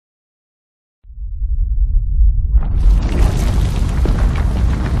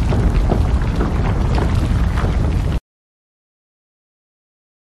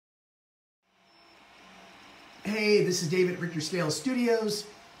Hey, this is David at Richter Scale Studios.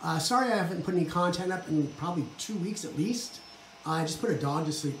 Sorry I haven't put any content up in probably 2 weeks at least. I just put a dog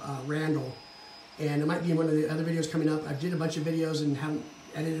to sleep, Randall, and it might be in one of the other videos coming up. I did a bunch of videos and haven't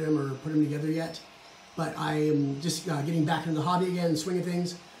edited them or put them together yet, but I am just getting back into the hobby again and swinging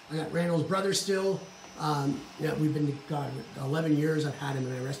things. I got Randall's brother still. Yeah, we've been, God, 11 years I've had him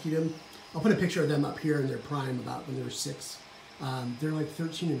and I rescued him. I'll put a picture of them up here in their prime about when they were 6. They're like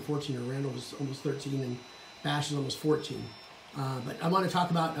 13 and 14, or Randall was almost 13 and Bash is almost 14. But I want to talk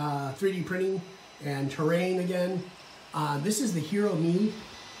about 3D printing and terrain again. This is the Hero Me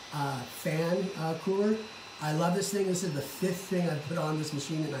fan cooler. I love this thing. This is the 5th thing I've put on this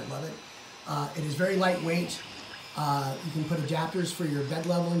machine and I love it. It is very lightweight. You can put adapters for your bed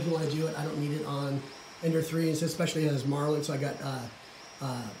leveling if you want to do it. I don't need it on Ender 3, and especially it has Marlin, so I got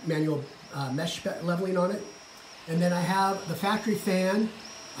manual mesh leveling on it. And then I have the factory fan.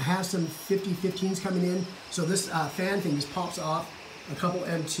 I have some 5015s coming in. So this fan thing just pops off, a couple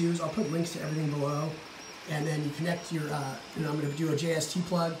M2s. I'll put links to everything below. And then you connect your, I'm going to do a JST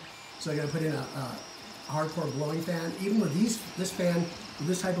plug. So I got to put in a hardcore blowing fan. Even with this fan, with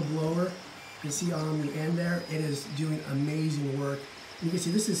this type of blower, you can see on the end there, it is doing amazing work. And you can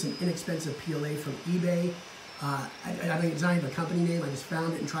see this is some inexpensive PLA from eBay. I mean, it's not even a company name. I just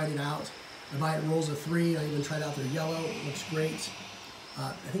found it and tried it out. I buy it in rolls of 3. I even tried out their yellow. It looks great.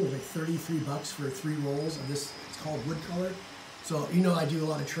 I think it was like 33 bucks for 3 rolls of this. It's called wood color. So you know I do a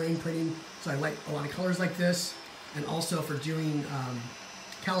lot of terrain printing, so I like a lot of colors like this. And also for doing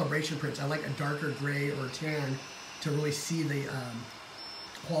calibration prints, I like a darker gray or tan to really see the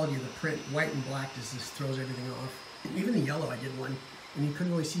quality of the print. White and black just throws everything off. Even the yellow, I did one, and you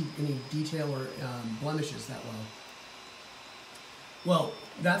couldn't really see any detail or blemishes that well. Well,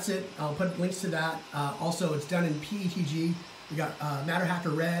 that's it. I'll put links to that. Also, it's done in PETG. We got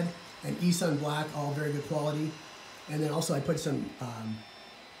MatterHacker Red and eSUN Black, all very good quality. And then also I put some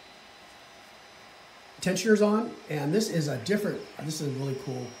tensioners on, and this is a different, this is a really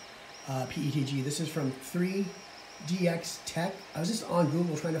cool PETG. This is from 3DX Tech. I was just on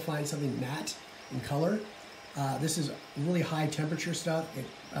Google trying to find something matte in color. This is really high temperature stuff. It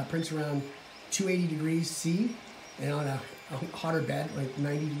prints around 280 degrees C and on a hotter bed, like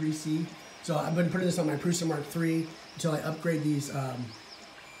 90 degrees C. So I've been putting this on my Prusa Mark III until I upgrade these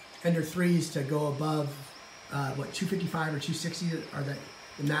Ender 3s to go above, what, 255 or 260 are the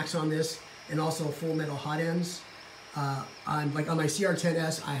max on this, and also full metal Hotends. Like on my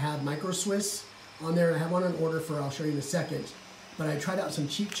CR10S, I have Micro Swiss on there, and I have one on order for, I'll show you in a second. But I tried out some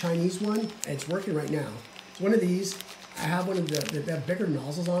cheap Chinese one, and it's working right now. It's one of these. I have one of they have bigger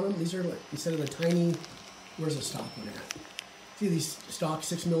nozzles on them. These are, like, instead of the tiny, where's the stock one at? See these stock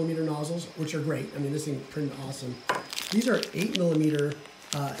 6mm nozzles, which are great. I mean, this thing printed awesome. These are 8mm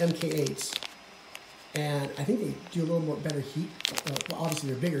MK8s, and I think they do a little more better heat. Well, obviously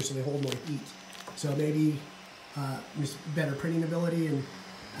they're bigger, so they hold more heat. So maybe just better printing ability, and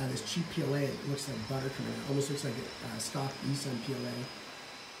this cheap PLA, it looks like butter coming out. Almost looks like a stock eSUN PLA.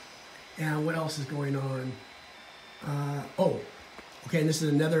 And what else is going on? Oh, okay, and this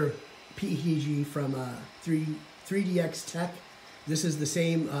is another PETG from 3DX Tech. This is the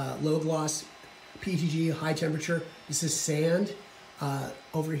same low gloss PETG, high temperature. This is sand.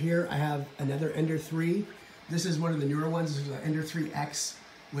 Over here I have another Ender 3. This is one of the newer ones. This is an Ender 3X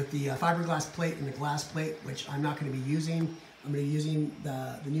with the fiberglass plate and the glass plate, which I'm not going to be using. I'm going to be using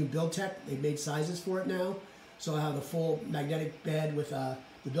the new BuildTech. They've made sizes for it now. So I have the full magnetic bed with the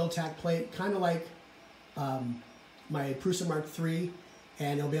BuildTech plate, kind of like my Prusa Mark III,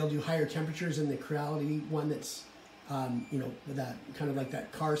 and it'll be able to do higher temperatures than the Creality one that's you know, that kind of like that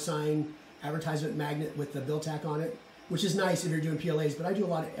car sign advertisement magnet with the BuildTech on it, which is nice if you're doing PLAs. But I do a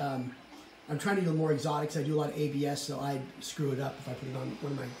lot of, I'm trying to do more exotics. I do a lot of ABS, so I screw it up if I put it on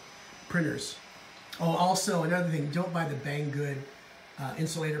one of my printers. Oh, also another thing, don't buy the Banggood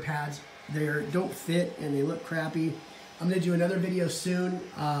insulator pads. They don't fit and they look crappy. I'm going to do another video soon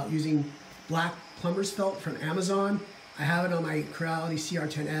using black plumber's felt from Amazon. I have it on my Creality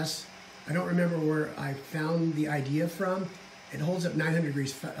CR10S. I don't remember where I found the idea from. It holds up 900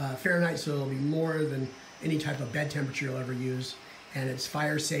 degrees Fahrenheit, so it'll be more than any type of bed temperature you'll ever use. And it's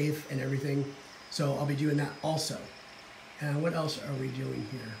fire safe and everything. So I'll be doing that also. And what else are we doing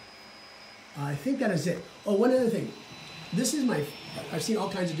here? I think that is it. Oh, one other thing. This is I've seen all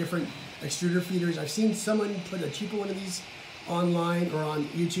kinds of different extruder feeders. I've seen someone put a cheaper one of these online or on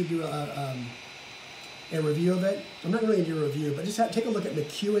YouTube do a review of it. I'm not really going to do a review, but just take a look at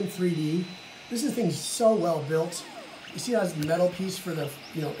MacEwen 3D. This thing's so well built. You see it has the metal piece for the,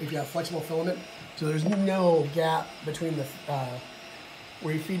 you know, if you have flexible filament. So there's no gap between the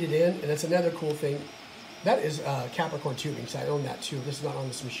where you feed it in, and that's another cool thing. That is Capricorn tubing, so I own that too. This is not on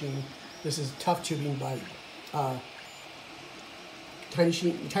this machine. This is Tough Tubing by Tiny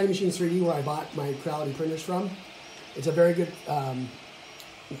Machines 3D, where I bought my quality printers from. It's a very good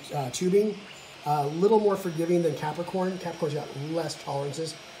tubing. A little more forgiving than Capricorn. Capricorn's got less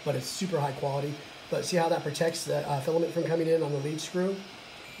tolerances, but it's super high quality. But see how that protects the filament from coming in on the lead screw?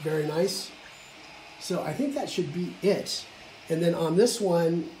 Very nice. So I think that should be it. And then on this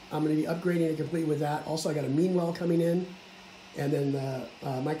one, I'm going to be upgrading it complete with that. Also, I got a Meanwell coming in. And then the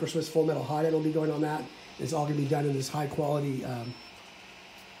Micro Swiss Full Metal Hotend will be going on that. It's all going to be done in this high quality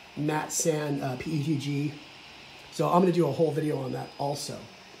matte sand PETG. So I'm going to do a whole video on that also.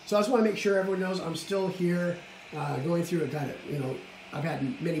 So I just want to make sure everyone knows I'm still here going through it. I've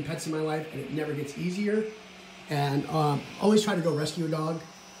had many pets in my life and it never gets easier. And always try to go rescue a dog.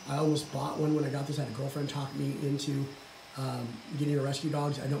 I almost bought one when I got this. I had a girlfriend talk me into getting a rescue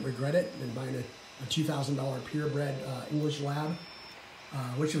dog. I don't regret it. And buying a $2,000 purebred English lab,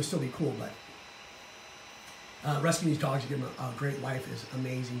 which would still be cool, but rescuing these dogs to give them a great life is an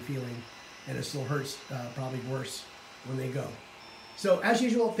amazing feeling, and it still hurts probably worse when they go. So as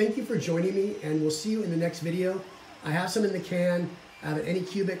usual, thank you for joining me, and we'll see you in the next video. I have some in the can. I have an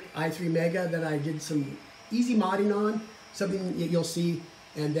Anycubic i3 Mega that I did some easy modding on, something that you'll see,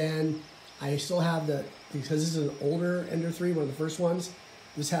 and then I still have because this is an older Ender 3, one of the first ones.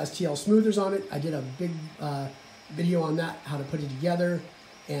 This has TL smoothers on it. I did a big video on that, how to put it together,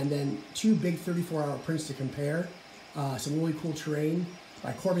 and then 2 big 34-hour prints to compare. Some really cool terrain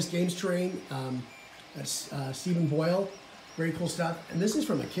by Corvus Games Terrain. That's Stephen Boyle. Very cool stuff. And this is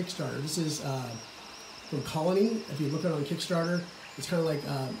from a Kickstarter. This is from Colony. If you look at it on Kickstarter, it's kind of like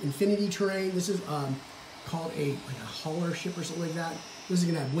Infinity Terrain. This is called a hauler ship or something like that. This is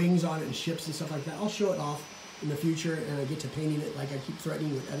going to have wings on it and ships and stuff like that. I'll show it off in the future, and I get to painting it like I keep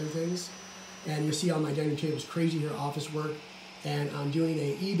threatening with other things. And you'll see on my dining table is crazy here office work, and I'm doing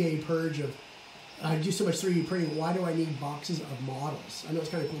a eBay purge of I do so much 3D printing. Why do I need boxes of models? I know it's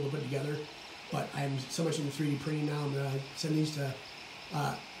kind of cool to put together, but I'm so much into 3D printing now. I'm going to send these to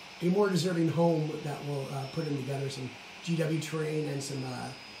a more deserving home that will put them together, some GW terrain and some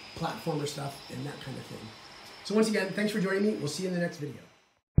platformer stuff and that kind of thing. So once again, thanks for joining me. We'll see you in the next video.